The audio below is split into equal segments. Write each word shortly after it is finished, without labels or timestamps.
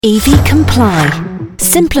EV Comply,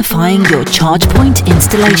 simplifying your charge point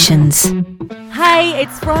installations. Hey,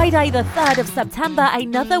 it's Friday the 3rd of September,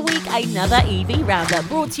 another week, another EV Roundup,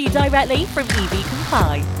 brought to you directly from EV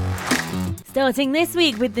Comply. Starting this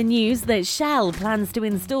week with the news that Shell plans to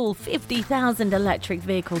install 50,000 electric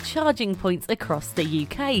vehicle charging points across the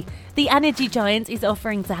UK. The energy giant is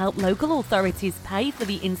offering to help local authorities pay for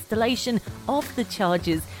the installation of the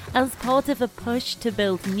chargers as part of a push to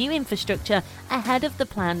build new infrastructure ahead of the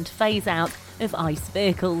planned phase-out of ICE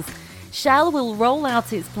vehicles. Shell will roll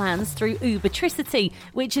out its plans through Ubertricity,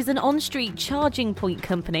 which is an on-street charging point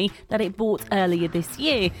company that it bought earlier this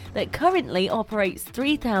year that currently operates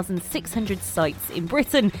 3,600 sites in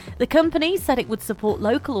Britain. The company said it would support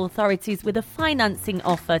local authorities with a financing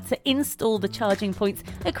offer to install the charging points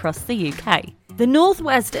across the UK. The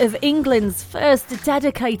northwest of England's first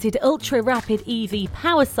dedicated ultra-rapid EV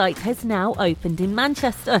power site has now opened in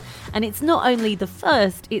Manchester. And it's not only the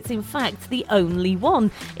first, it's in fact the only one.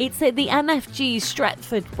 It's at the MFG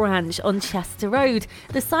Stretford branch on Chester Road.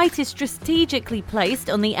 The site is strategically placed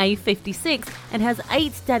on the A56 and has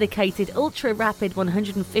 8 dedicated ultra-rapid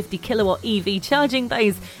 150 kilowatt EV charging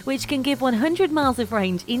bays, which can give 100 miles of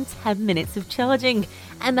range in 10 minutes of charging.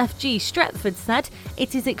 MFG Stretford said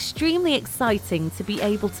it is extremely exciting to be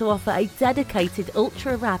able to offer a dedicated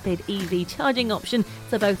ultra-rapid EV charging option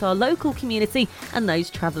to both our local community and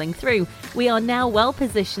those travelling through. We are now well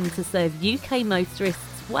positioned to serve UK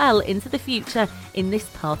motorists well into the future in this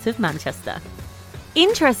part of Manchester.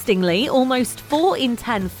 Interestingly, almost 4 in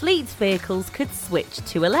 10 fleet vehicles could switch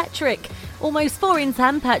to electric. Almost 4 in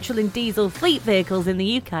 10 petrol and diesel fleet vehicles in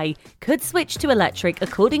the UK could switch to electric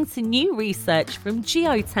according to new research from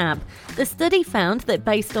Geotab. The study found that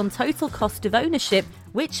based on total cost of ownership,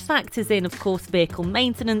 which factors in, of course, vehicle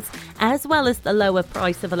maintenance, as well as the lower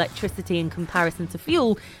price of electricity in comparison to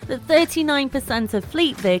fuel, that 39% of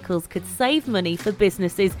fleet vehicles could save money for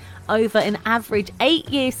businesses over an average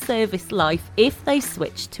 8-year service life if they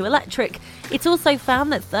switched to electric. It also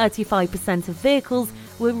found that 35% of vehicles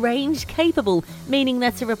were range capable, meaning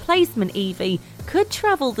that a replacement EV could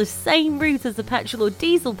travel the same route as a petrol or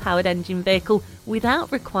diesel powered engine vehicle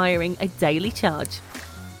without requiring a daily charge.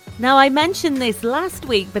 Now, I mentioned this last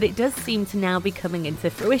week, but it does seem to now be coming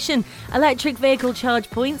into fruition. Electric vehicle charge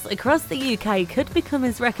points across the UK could become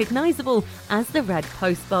as recognisable as the red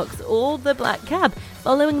postbox or the black cab,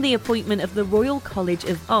 following the appointment of the Royal College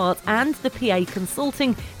of Art and the PA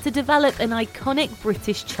Consulting to develop an iconic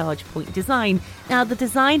British charge point design. Now, the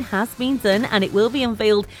design has been done and it will be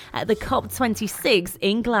unveiled at the COP26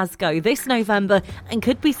 in Glasgow this November and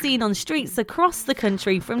could be seen on streets across the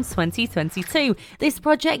country from 2022. This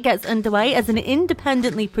project gets underway as an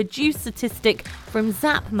independently produced statistic from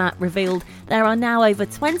ZapMap revealed there are now over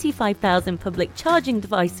 25,000 public charging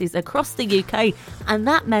devices across the UK, and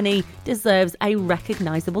that many deserves a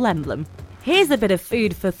recognisable emblem. Here's a bit of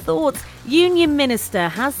food for thought. Union Minister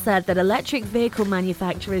has said that electric vehicle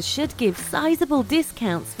manufacturers should give sizable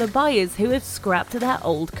discounts for buyers who have scrapped their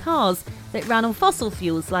old cars that ran on fossil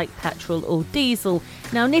fuels like petrol or diesel.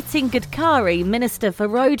 Now, Nitin Gadkari, Minister for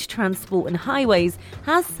Road Transport and Highways,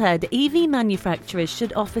 has said EV manufacturers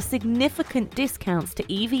should offer significant discounts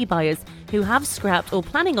to EV buyers who have scrapped or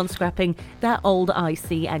planning on scrapping their old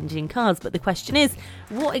IC engine cars. But the question is,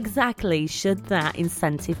 what exactly should that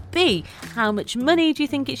incentive be? How much money do you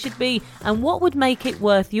think it should be? And what would make it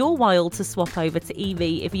worth your while to swap over to EV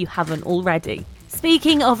if you haven't already?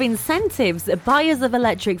 Speaking of incentives, buyers of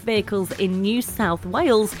electric vehicles in New South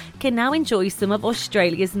Wales can now enjoy some of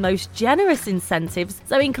Australia's most generous incentives,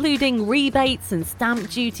 so including rebates and stamp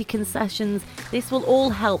duty concessions. This will all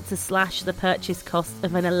help to slash the purchase cost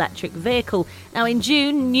of an electric vehicle. Now, in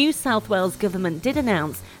June, New South Wales government did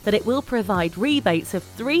announce that it will provide rebates of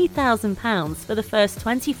 £3,000 for the first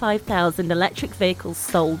 25,000 electric vehicles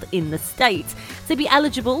sold in the state. To be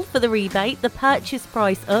eligible for the rebate, the purchase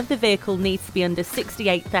price of the vehicle needs to be under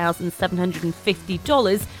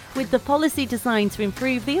 $68,750, with the policy designed to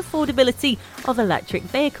improve the affordability of electric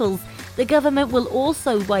vehicles. The government will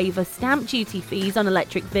also waive stamp duty fees on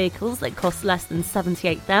electric vehicles that cost less than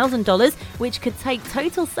 $78,000, which could take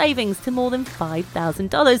total savings to more than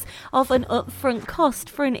 $5,000 of an upfront cost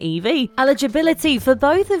for an EV. Eligibility for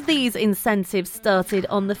both of these incentives started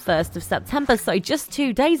on the 1st of September, so just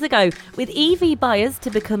 2 days ago, with EV buyers to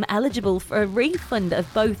become eligible for a refund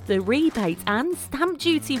of both the rebate and stamp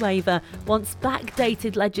duty waiver once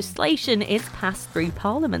backdated legislation is passed through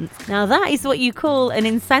Parliament. Now, that is what you call an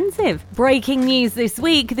incentive. Breaking news this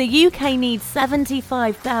week, the UK needs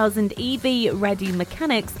 75,000 EV-ready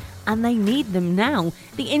mechanics and they need them now.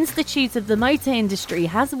 The Institute of the Motor Industry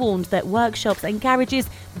has warned that workshops and garages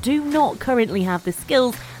do not currently have the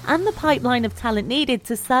skills and the pipeline of talent needed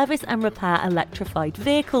to service and repair electrified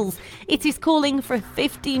vehicles. It is calling for a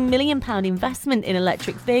 £50 million investment in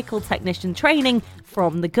electric vehicle technician training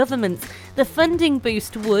from the government. The funding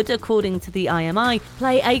boost would, according to the IMI,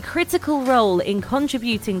 play a critical role in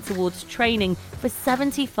contributing towards training for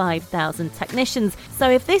 75,000 technicians. So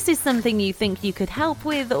if this is something you think you could help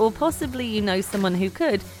with, or possibly you know someone who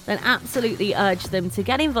could, then absolutely urge them to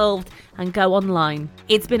get involved and go online.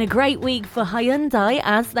 It's been a great week for Hyundai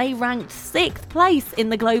as they ranked 6th place in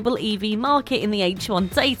the global EV market in the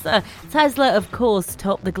H1 data. Tesla, of course,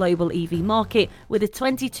 topped the global EV market with a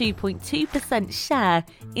 22.2% share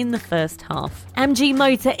in the first half. MG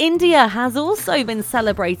Motor India has also been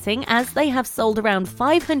celebrating as they have sold around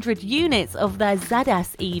 500 units of their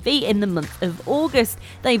ZS EV in the month of August.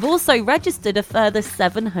 They've also registered a further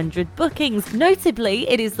 700 bookings. Notably,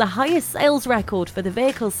 it is the highest sales record for the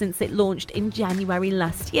vehicle since it launched in January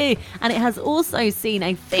last year, and it has also seen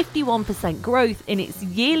a 51% growth in its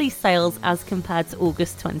yearly sales as compared to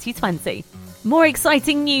August 2020. More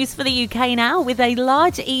exciting news for the UK now, with a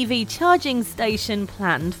large EV charging station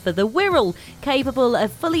planned for the Wirral, capable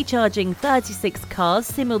of fully charging 36 cars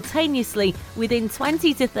simultaneously within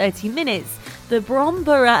 20 to 30 minutes. The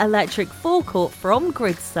Bromborough electric forecourt from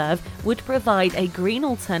GridServe would provide a green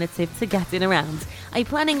alternative to getting around. A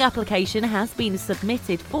planning application has been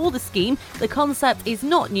submitted for the scheme. The concept is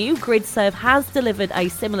not new. GridServe has delivered a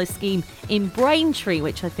similar scheme in Braintree,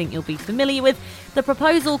 which I think you'll be familiar with. The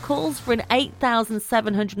proposal calls for an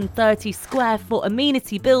 8,730 square foot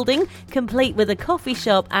amenity building, complete with a coffee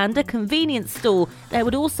shop and a convenience store. There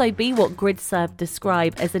would also be what GridServe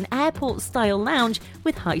describe as an airport-style lounge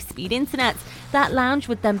with high-speed internet. That lounge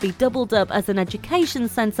would then be doubled up as an education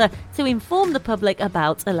centre to inform the public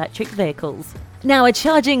about electric vehicles. Now, a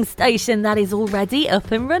charging station that is already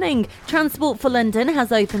up and running. Transport for London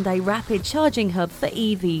has opened a rapid charging hub for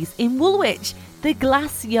EVs in Woolwich, the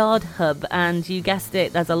Glass Yard Hub, and you guessed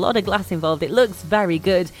it, there's a lot of glass involved. It looks very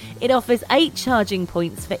good. It offers 8 charging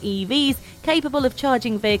points for EVs, capable of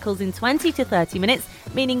charging vehicles in 20 to 30 minutes,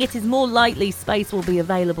 meaning it is more likely space will be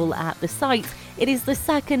available at the site. It is the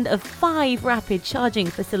second of 5 rapid charging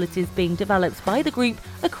facilities being developed by the group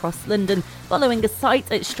across London, following a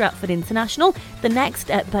site at Stratford International, the next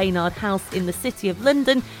at Baynard House in the City of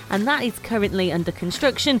London, and that is currently under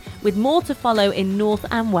construction, with more to follow in North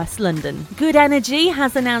and West London. Good Energy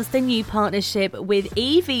has announced a new partnership with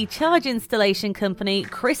EV charge installation company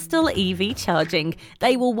Crystal EV Charging.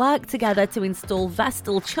 They will work together to install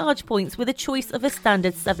Vestel charge points with a choice of a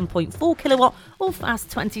standard 7.4 kilowatt or fast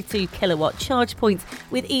 22 kilowatt charge points,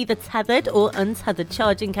 with either tethered or untethered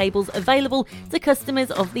charging cables available to customers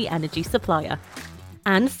of the energy supplier.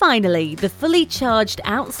 And finally, the Fully Charged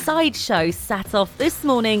Outside show set off this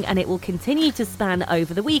morning, and it will continue to span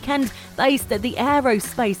over the weekend, based at the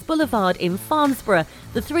Aerospace Boulevard in Farnborough.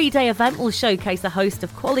 The 3-day event will showcase a host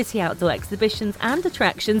of quality outdoor exhibitions and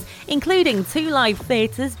attractions, including 2 live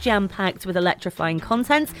theatres jam-packed with electrifying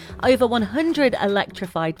content, over 100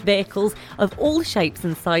 electrified vehicles of all shapes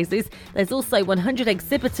and sizes. There's also 100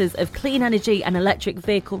 exhibitors of clean energy and electric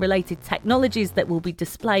vehicle-related technologies that will be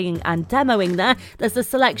displaying and demoing there. There's a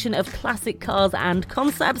selection of classic cars and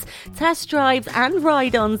concepts, test drives and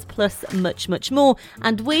ride-ons, plus much, much more.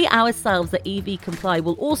 And we ourselves at EV Comply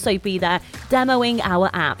will also be there demoing our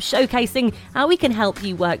app, showcasing how we can help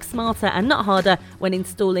you work smarter and not harder when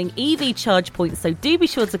installing EV charge points. So do be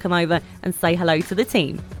sure to come over and say hello to the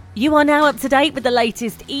team. You are now up to date with the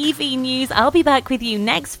latest EV news. I'll be back with you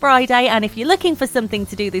next Friday, and if you're looking for something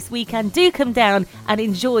to do this weekend, do come down and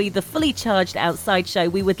enjoy the Fully Charged Outside show.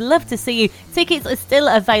 We would love to see you. Tickets are still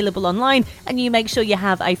available online, and you make sure you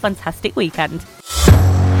have a fantastic weekend.